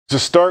To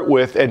start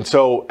with, and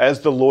so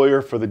as the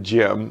lawyer for the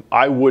gym,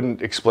 I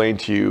wouldn't explain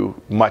to you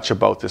much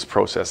about this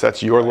process.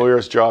 That's your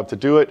lawyer's job to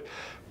do it,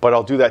 but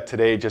I'll do that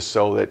today just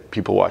so that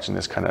people watching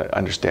this kind of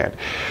understand.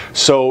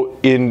 So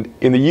in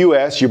the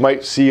US, you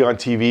might see on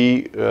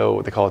TV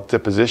what they call a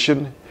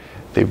deposition.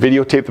 They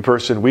videotape the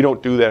person. We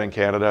don't do that in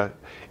Canada.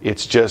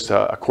 It's just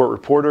a court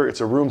reporter.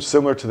 It's a room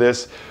similar to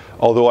this,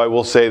 although I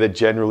will say that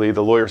generally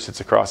the lawyer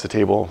sits across the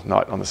table,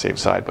 not on the same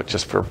side, but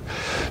just for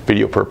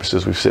video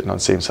purposes, we're sitting on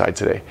the same side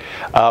today.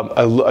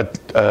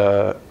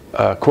 A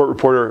court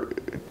reporter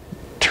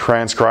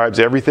transcribes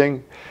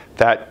everything.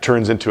 That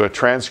turns into a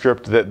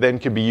transcript that then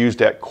can be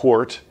used at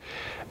court.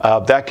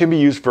 That can be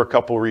used for a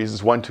couple of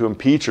reasons. One, to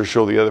impeach or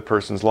show the other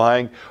person's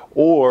lying,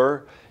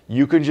 or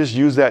you can just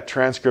use that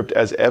transcript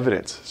as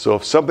evidence. So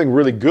if something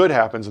really good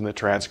happens in the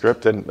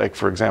transcript, and like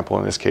for example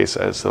in this case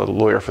as a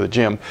lawyer for the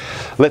gym,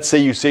 let's say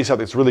you say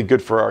something that's really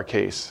good for our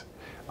case.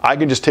 I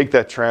can just take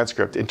that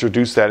transcript,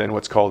 introduce that in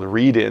what's called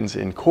read-ins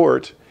in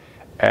court,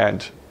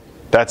 and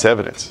that's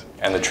evidence.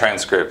 And the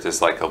transcript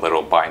is like a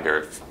little binder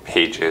of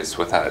pages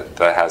with that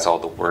has all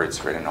the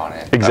words written on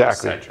it.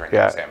 Exactly.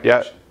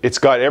 Yeah. It's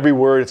got every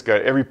word. It's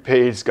got every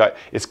page.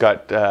 It's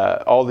got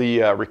all the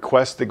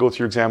requests that go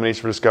through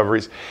examination for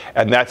discoveries,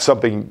 and that's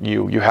something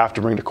you have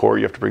to bring to court.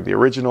 You have to bring the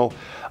original,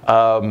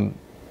 and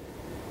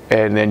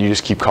then you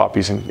just keep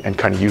copies and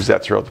kind of use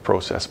that throughout the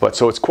process. But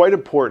so it's quite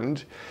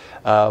important.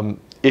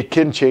 It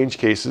can change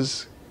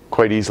cases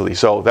quite easily.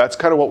 So that's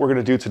kind of what we're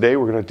going to do today.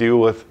 We're going to deal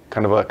with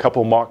kind of a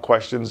couple mock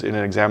questions in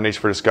an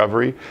examination for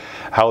discovery,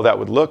 how that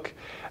would look,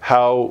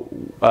 how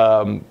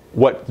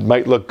what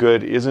might look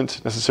good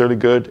isn't necessarily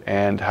good,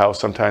 and how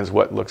sometimes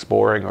what looks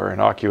boring or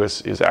innocuous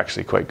is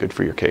actually quite good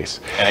for your case.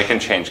 And it can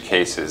change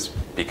cases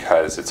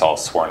because it's all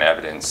sworn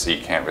evidence, so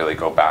you can't really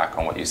go back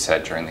on what you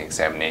said during the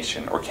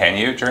examination. Or can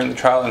you during the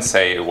trial and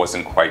say it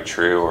wasn't quite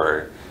true,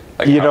 or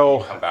like how do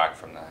you come back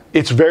from that?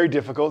 It's very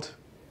difficult.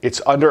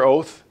 It's under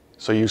oath.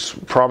 So you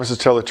promise to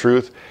tell the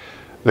truth.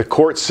 The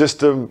court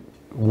system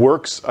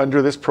works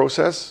under this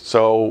process.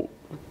 So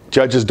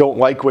judges don't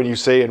like when you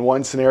say in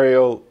one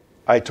scenario,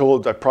 I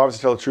promised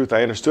to tell the truth,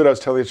 I understood I was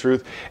telling the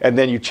truth, and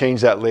then you change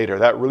that later.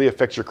 That really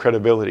affects your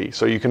credibility.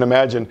 So you can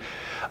imagine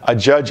a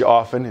judge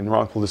often, in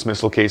wrongful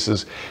dismissal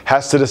cases,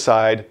 has to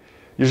decide,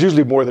 there's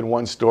usually more than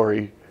one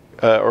story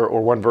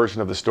or one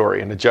version of the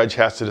story, and the judge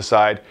has to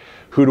decide,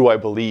 who do I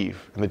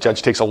believe? And the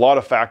judge takes a lot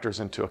of factors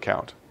into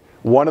account.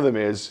 One of them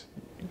is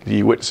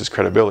the witness's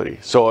credibility.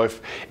 So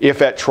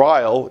if at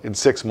trial in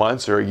 6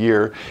 months or a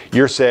year,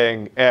 you're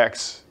saying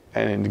X,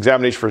 and in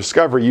examination for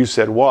discovery you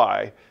said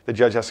Y, the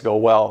judge has to go,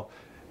 well,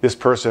 this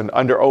person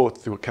under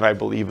oath, can I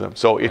believe them?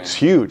 So it's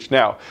huge.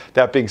 Now,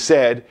 that being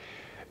said,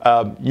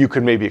 you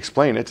can maybe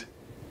explain it.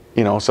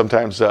 You know,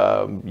 sometimes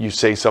you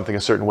say something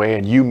a certain way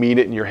and you mean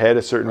it in your head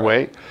a certain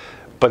way,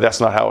 but that's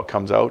not how it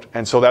comes out.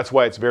 And so that's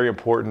why it's very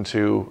important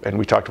to, and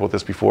we talked about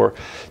this before,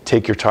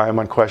 take your time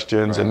on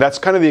questions. And that's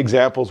kind of the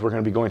examples we're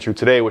going to be going through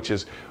today, which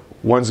is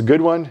one's a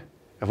good one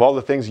of all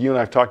the things you and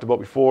I've talked about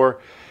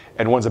before,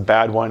 and one's a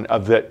bad one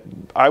of that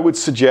I would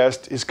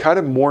suggest is kind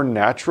of more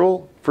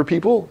natural for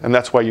people. And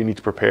that's why you need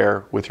to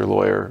prepare with your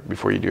lawyer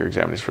before you do your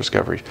examination for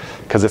discovery,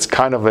 because it's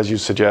kind of, as you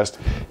suggest,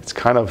 it's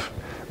kind of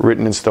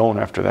written in stone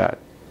after that.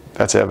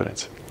 That's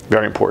evidence.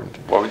 Very important.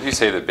 What would you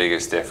say the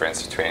biggest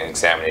difference between an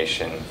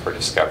examination for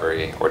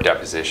discovery, or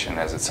deposition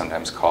as it's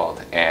sometimes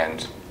called,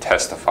 and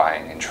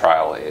testifying in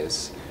trial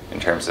is,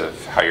 in terms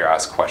of how you're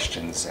asked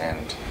questions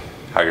and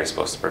how you're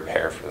supposed to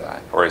prepare for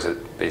that? Or is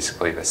it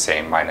basically the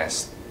same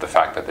minus the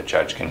fact that the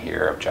judge can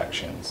hear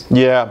objections?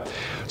 Yeah.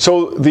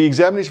 So the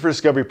examination for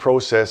discovery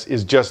process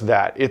is just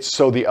that. It's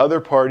so the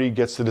other party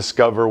gets to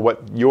discover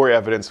what your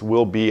evidence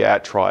will be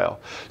at trial.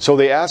 So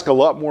they ask a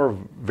lot more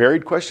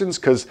varied questions,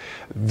 because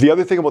the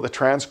other thing about the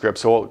transcript,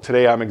 so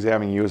today I'm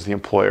examining you as the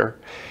employer,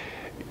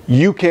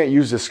 you can't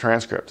use this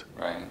transcript.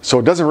 Right. So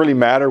it doesn't really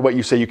matter what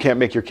you say. You can't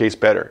make your case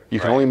better. You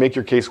can only make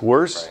your case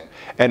worse. Right.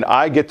 And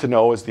I get to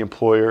know, as the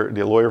employer,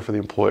 the lawyer for the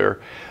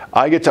employer,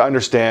 I get to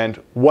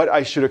understand what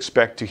I should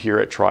expect to hear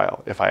at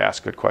trial if I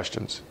ask good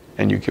questions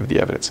and you give the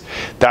evidence.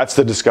 That's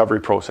the discovery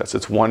process.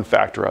 It's one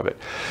factor of it.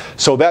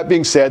 So that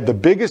being said, the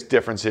biggest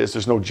difference is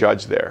there's no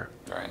judge there.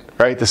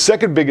 Right? The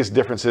second biggest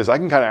difference is I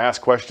can kind of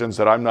ask questions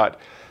that I'm not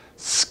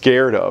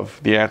scared of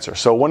the answer.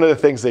 So one of the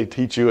things they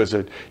teach you as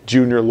a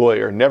junior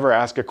lawyer, never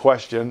ask a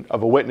question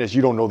of a witness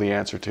you don't know the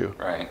answer to.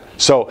 Right.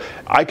 So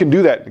I can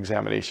do that in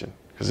examination,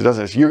 because it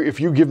doesn't. If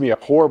you give me a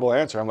horrible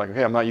answer, I'm like,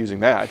 okay, I'm not using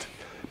that,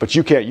 but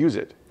you can't use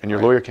it, and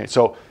your lawyer can't.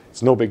 So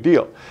it's no big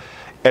deal.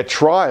 At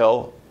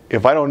trial,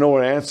 if I don't know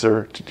an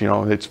answer, you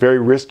know, it's very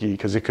risky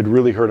because it could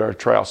really hurt our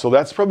trial. So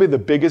that's probably the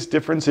biggest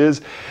difference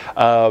is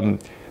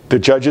the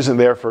judge isn't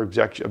there for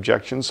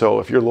objections. So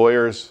if your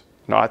lawyer's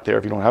not there,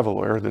 if you don't have a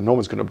lawyer, then no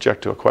one's going to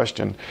object to a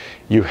question.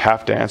 You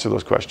have to answer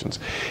those questions.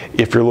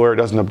 If your lawyer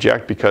doesn't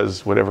object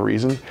because whatever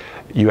reason,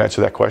 you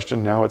answer that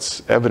question, now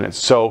it's evidence.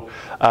 So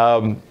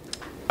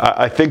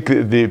I think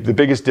the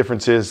biggest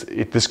difference is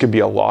this can be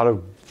a lot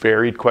of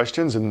varied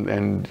questions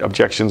and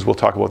objections. We'll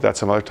talk about that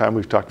some other time.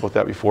 We've talked about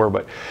that before,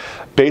 but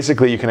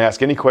basically you can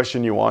ask any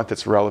question you want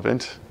that's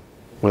relevant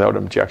without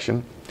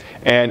objection.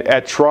 And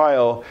at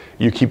trial,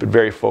 you keep it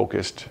very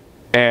focused.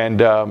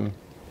 And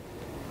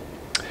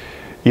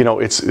you know,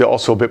 it's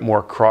also a bit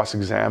more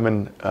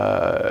cross-examine.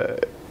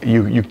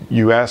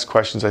 You ask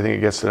questions, I think,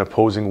 against an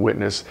opposing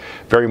witness,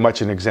 very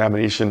much an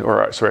examination,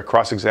 or sorry, a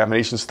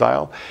cross-examination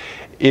style.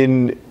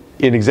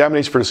 In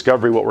examination for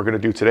discovery, what we're going to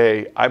do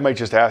today, I might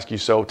just ask you,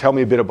 so tell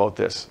me a bit about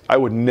this. I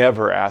would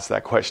never ask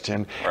that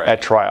question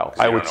at trial.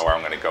 I don't know where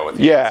I'm going to go with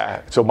it.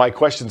 Yeah, so my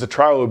questions at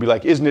trial would be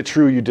like, isn't it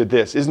true you did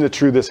this? Isn't it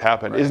true this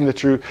happened? Isn't it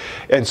true?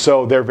 And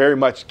so they're very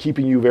much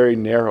keeping you very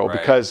narrow,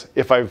 because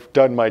if I've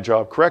done my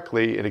job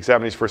correctly in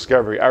examination for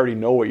discovery, I already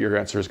know what your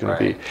answer is going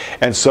to be.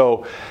 And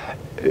so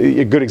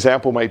a good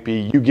example might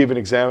be, you give an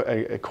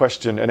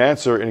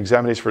answer in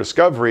examination for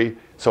discovery,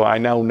 so I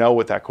now know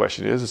what that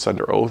question is. It's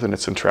under oath and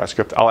it's in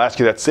transcript. I'll ask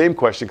you that same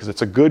question because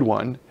it's a good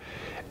one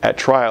at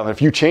trial. And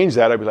if you change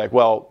that, I'd be like,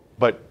 well,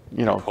 but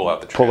you know, pull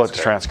out the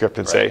transcript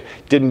and say,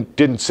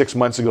 didn't 6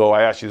 months ago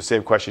I asked you the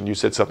same question, you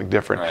said something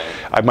different.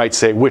 I might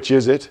say, which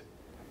is it?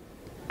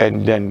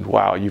 And then,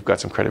 wow, you've got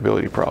some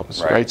credibility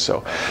problems, right?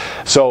 So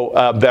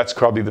that's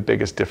probably the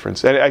biggest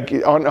difference.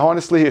 And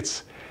honestly,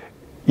 it's,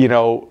 you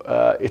know,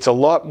 it's a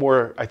lot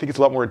more, I think it's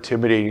a lot more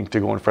intimidating to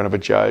go in front of a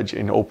judge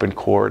in open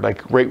court.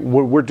 Like,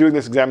 we're doing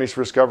this examination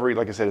for discovery,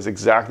 like I said, is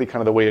exactly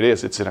kind of the way it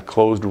is. It's in a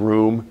closed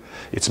room.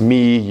 It's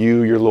me,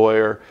 you, your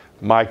lawyer,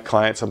 my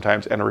client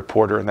sometimes, and a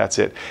reporter, and that's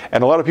it.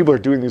 And a lot of people are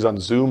doing these on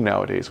Zoom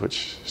nowadays,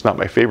 which is not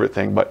my favorite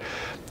thing, but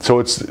so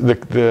it's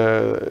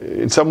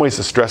in some ways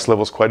the stress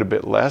level is quite a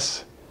bit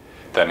less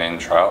than in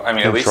trial. I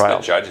mean, at least the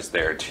judge is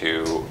there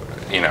to,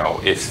 you know,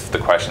 if the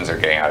questions are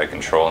getting out of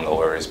control and the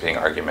lawyer is being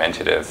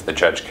argumentative, the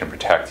judge can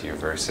protect you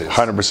versus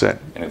 100%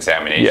 an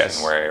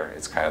examination where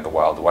it's kind of the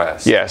Wild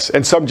West. Yes,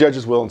 and some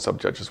judges will and some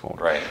judges won't.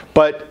 Right.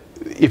 But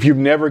if you've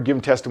never given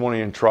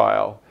testimony in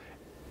trial,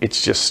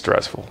 it's just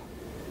stressful.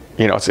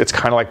 You know, it's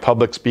kind of like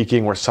public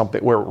speaking where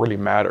it really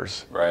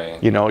matters.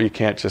 Right. You know, you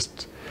can't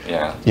just...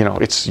 Yeah. You know,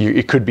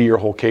 it could be your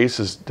whole case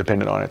is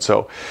dependent on it.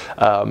 So,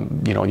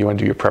 you know, you want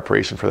to do your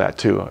preparation for that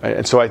too.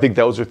 And so I think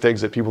those are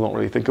things that people don't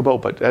really think about,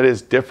 but that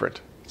is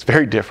different. It's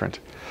very different.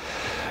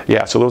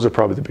 Yeah, so those are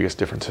probably the biggest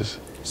differences.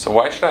 So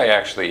why should I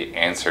actually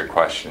answer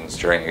questions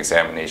during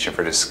examination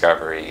for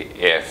discovery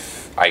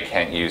if I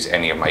can't use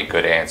any of my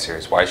good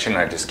answers? Why shouldn't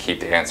I just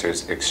keep the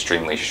answers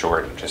extremely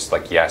short, just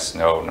like yes,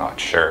 no, not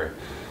sure?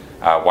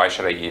 Why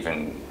should I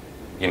even,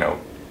 you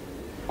know,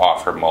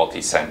 offer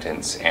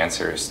multi-sentence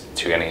answers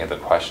to any of the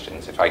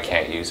questions if I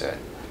can't use it?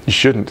 You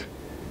shouldn't.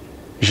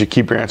 You should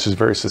keep your answers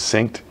very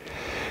succinct.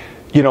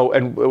 You know,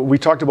 and we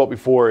talked about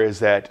before is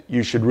that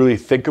you should really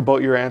think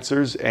about your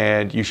answers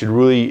and you should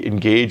really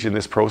engage in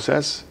this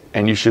process,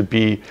 and you should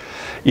be,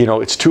 you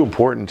know, it's too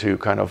important to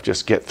kind of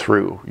just get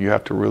through. You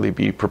have to really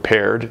be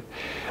prepared.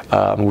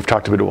 We've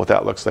talked a bit about what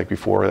that looks like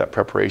before. That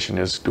preparation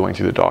is going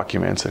through the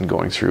documents and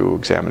going through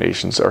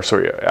examinations, or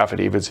sorry,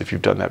 affidavits if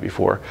you've done that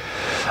before.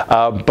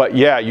 But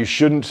yeah, you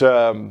shouldn't,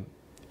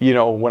 you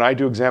know, when I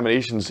do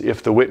examinations,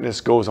 if the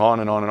witness goes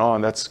on and on and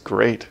on, that's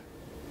great.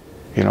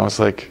 You know, it's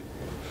like,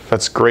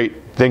 that's great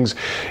things.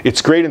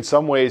 It's great in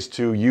some ways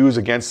to use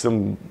against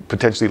them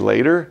potentially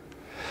later.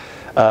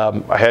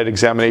 I had an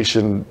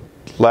examination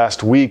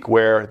last week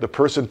where the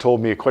person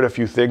told me quite a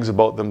few things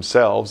about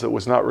themselves that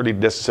was not really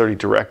necessarily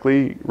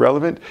directly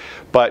relevant,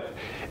 but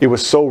it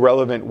was so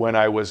relevant when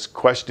I was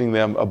questioning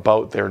them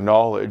about their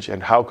knowledge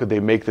and how could they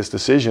make this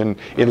decision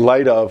in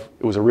light of,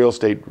 it was a real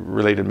estate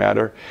related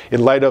matter,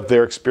 in light of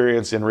their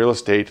experience in real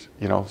estate,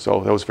 you know,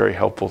 so that was very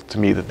helpful to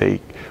me that they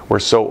were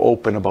so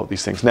open about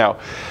these things. Now,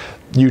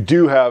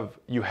 you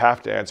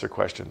have to answer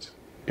questions.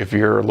 If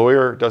your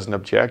lawyer doesn't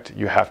object,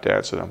 you have to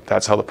answer them.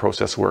 That's how the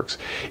process works.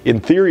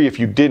 In theory, if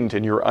you didn't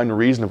and you're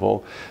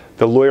unreasonable,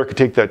 the lawyer could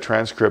take that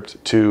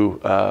transcript to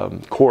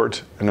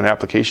court in an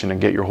application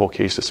and get your whole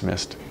case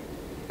dismissed.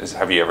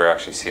 Have you ever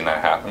actually seen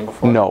that happen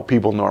before? No,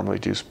 people normally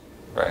do.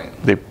 Right.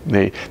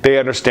 They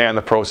understand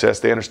the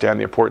process. They understand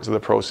the importance of the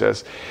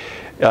process.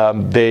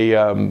 They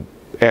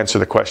answer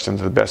the questions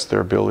to the best of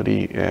their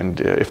ability, and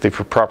if they're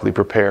properly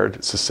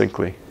prepared,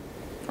 succinctly.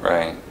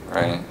 Right,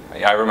 right.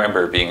 I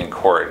remember being in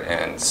court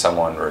and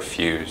someone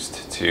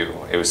refused to,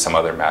 it was some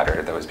other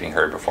matter that was being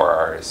heard before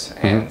ours,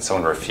 and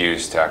someone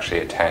refused to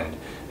actually attend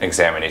an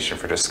examination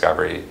for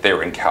discovery. They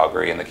were in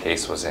Calgary and the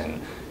case was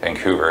in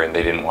Vancouver, and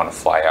they didn't want to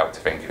fly out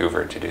to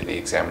Vancouver to do the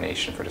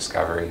examination for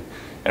discovery.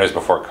 And it was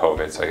before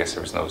COVID, so I guess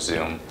there was no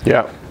Zoom, you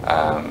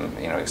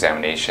know,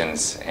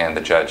 examinations, and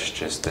the judge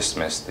just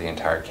dismissed the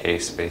entire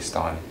case based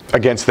on...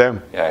 Against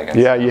them. Yeah,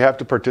 against them. You have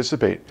to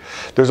participate.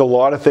 There's a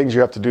lot of things you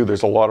have to do.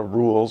 There's a lot of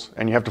rules,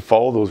 and you have to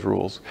follow those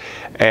rules.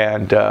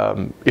 And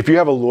if you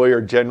have a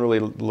lawyer, generally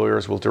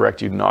lawyers will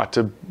direct you not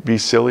to be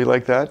silly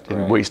like that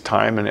and waste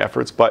time and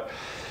efforts, but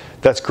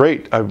that's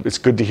great. It's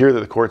good to hear that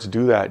the courts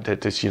do that,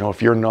 that you know,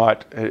 if you're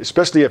not,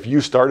 especially if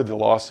you started the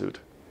lawsuit,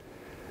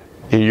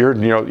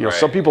 Right.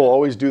 Some people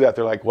always do that.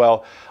 They're like,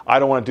 well, I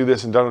don't want to do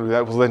this and don't do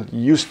that. Well, then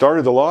you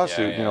started the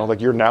lawsuit. Yeah.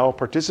 Like you're now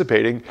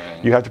participating.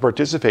 Right. You have to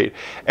participate.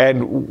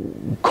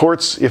 And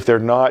courts, if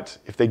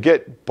they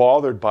get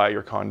bothered by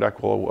your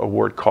conduct, will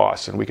award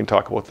costs. And we can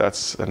talk about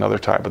that's another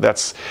time. But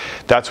that's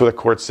where the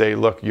courts say,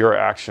 look, your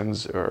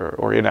actions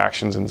or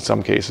inactions in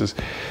some cases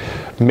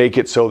make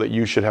it so that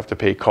you should have to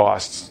pay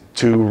costs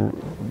to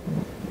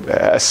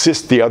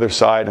assist the other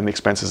side in the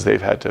expenses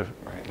they've had to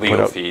legal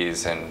put out.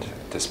 fees and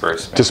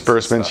disbursements.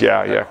 Disbursements,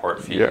 yeah.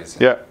 Court fees.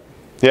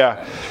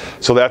 Yeah.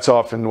 So that's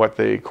often what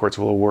the courts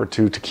will award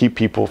to keep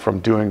people from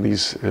doing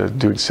these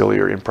doing silly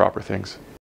or improper things.